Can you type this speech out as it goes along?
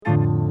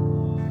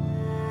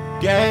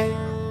Gang,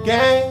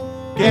 gang,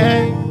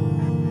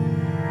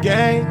 gang.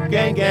 Gang,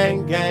 gang,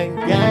 gang, gang,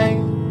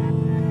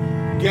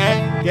 gang.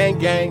 Gang, gang,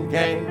 gang,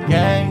 gang,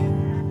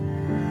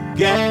 gang.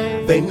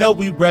 Gang. They know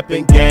we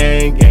reppin'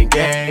 gang, gang,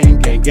 gang,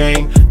 gang,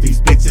 gang.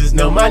 These bitches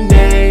know my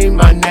name,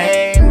 my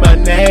name, my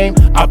name.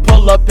 I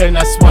pull up and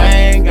I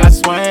swing, I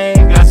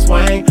swing, I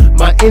swing.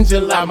 My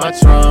engine loud, my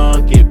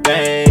trunk, get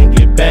bang,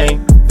 get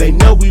bang. They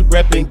know we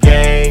reppin'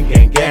 gang,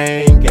 gang,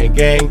 gang, gang,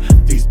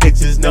 gang. These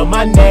bitches know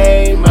my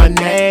name, my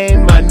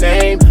name, my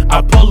name.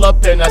 I pull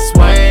up and I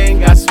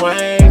swing, I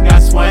swing, I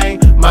swing.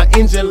 My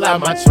engine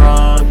loud, my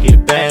trunk,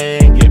 get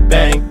bang, get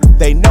bang.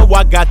 They know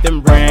I got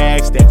them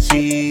racks, that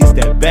cheese,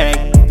 that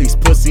bang. These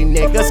pussy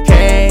niggas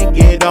can't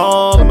get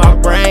on my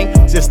brain.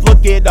 Just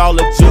look at all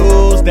the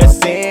jewels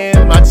that's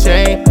in my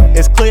chain.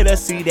 It's clear to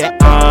see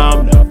that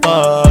I'm the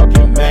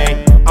fucking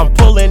man. I'm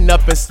pulling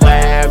up in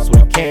slabs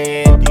with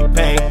candy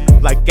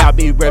paint, like I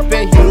be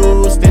reppin'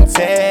 Houston,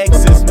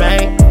 Texas,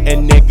 man.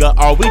 And nigga,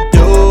 all we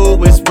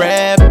do is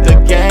rep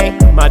the game.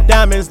 My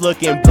diamonds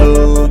looking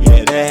blue,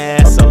 yeah,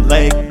 that's a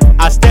lake.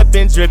 I step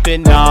in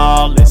drippin'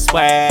 all in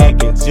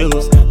swag and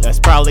juice. That's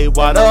probably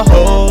why the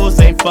hoes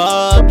ain't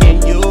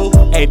fucking you.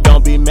 Hey,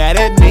 don't be mad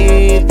at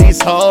me,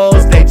 these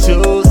hoes, they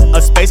choose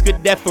a space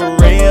cadet for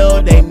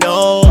real, they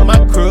know my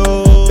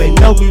crew. They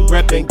know we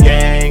reppin'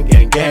 gang,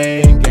 gang,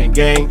 gang, gang,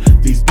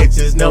 gang. These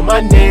bitches know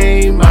my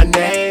name, my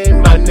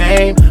name, my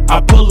name.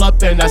 I pull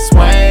up and I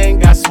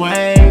swing, I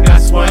swing, I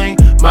swing.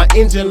 My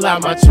engine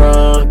loud, my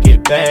trunk,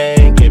 get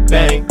bang, get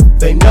bang.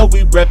 They know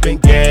we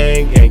reppin'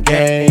 gang, gang,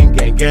 gang,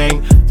 gang,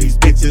 gang. These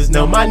bitches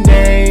know my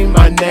name,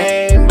 my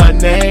name, my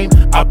name.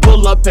 I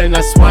pull up and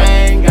I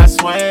swing, I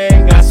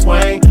swing, I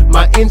swing.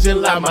 My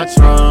engine loud, my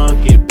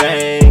trunk, get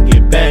bang,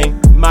 get bang.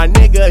 My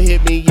nigga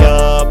hit me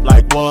up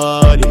like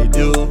what it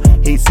do.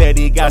 He said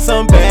he got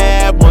some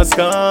bad ones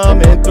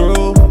coming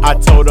through. I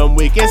told him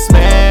we can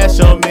smash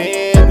them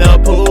in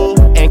the pool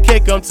and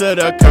kick them to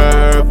the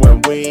curb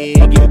when we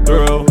get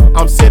through.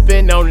 I'm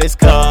sipping on this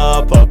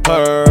cup of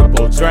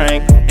purple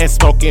drink and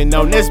smoking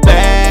on this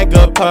bag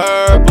of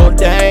purple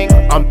dang.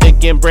 I'm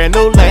thinking brand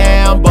new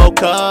Lambo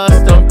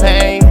custom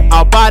paint.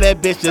 I'll buy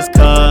that bitch just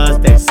cause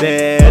they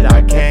said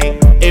I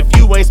can't. If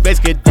you ain't space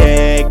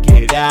cadet,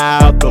 get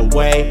out the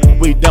way.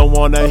 We don't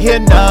wanna hear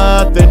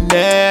nothing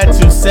that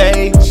you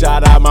say.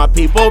 Shout out my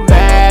people,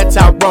 Matt,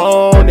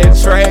 Tyrone,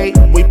 and Trey.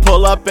 We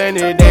pull up and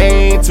it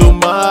ain't too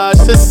much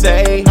to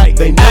say.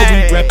 They know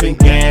we reppin'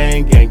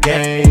 gang, gang,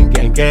 gang,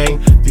 gang,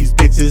 gang. These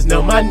bitches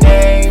know my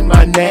name,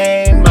 my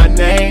name, my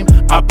name.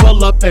 I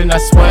pull up and I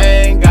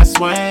swing, I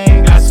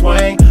swing, I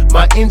swing.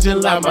 My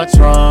engine loud, my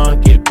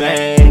trunk, get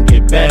bang,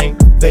 get bang.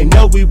 They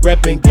know we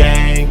reppin'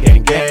 gang,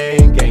 gang,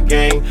 gang, gang,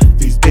 gang.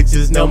 These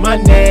bitches know my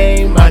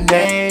name, my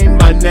name,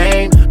 my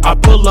name. I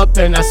pull up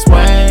and I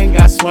swing,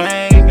 I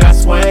swing, I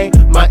swing.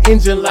 My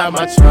engine loud,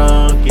 my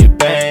trunk, get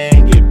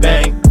bang, get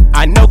bang.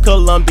 I know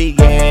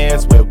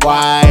Colombians with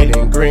white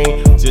and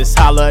green. Just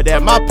hollered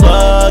at my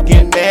plug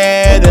in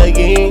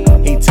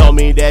Medellin. He told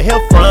me that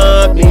he'll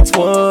front me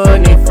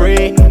 20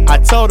 free. I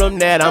told him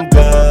that I'm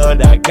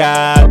good, I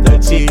got the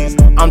cheese.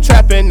 I'm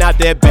trapping out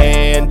that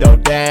bando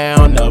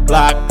down the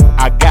block.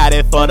 I got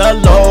it for the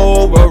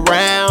low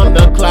around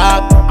the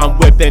clock. I'm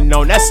whipping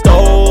on that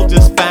stove,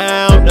 just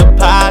found the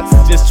pots.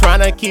 Just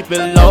tryna keep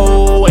it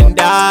low and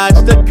dodge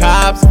the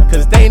cops,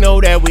 cause they know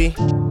that we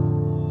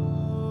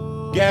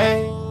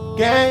gang,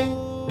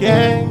 gang,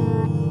 gang.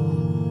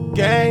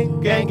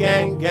 Gang, gang,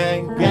 gang,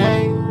 gang,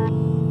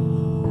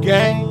 gang.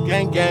 Gang,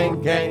 gang,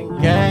 gang,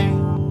 gang,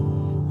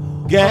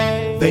 gang.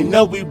 Gang. They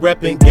know we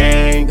reppin'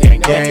 gang,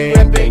 gang,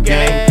 gang, gang,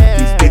 gang.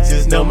 These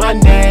bitches know my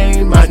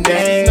name, my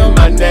name,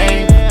 my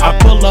name. I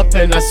pull up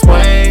and I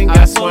swing,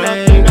 I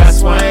swing, I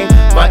swing.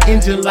 My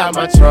engine loud,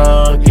 my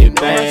trunk, get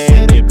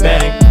bang, get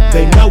bang.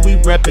 They know we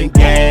reppin'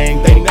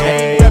 gang, they know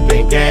we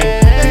reppin'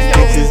 gang. These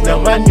bitches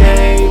know my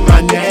name,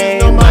 my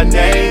name, my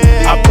name.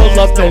 I pull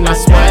up and I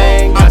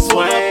swing, I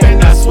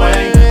swing, I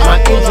swing. My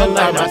engine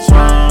loud, my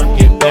trunk,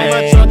 get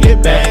bang,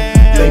 get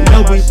bang. They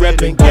know we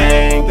reppin'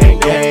 gang, gang,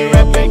 gang.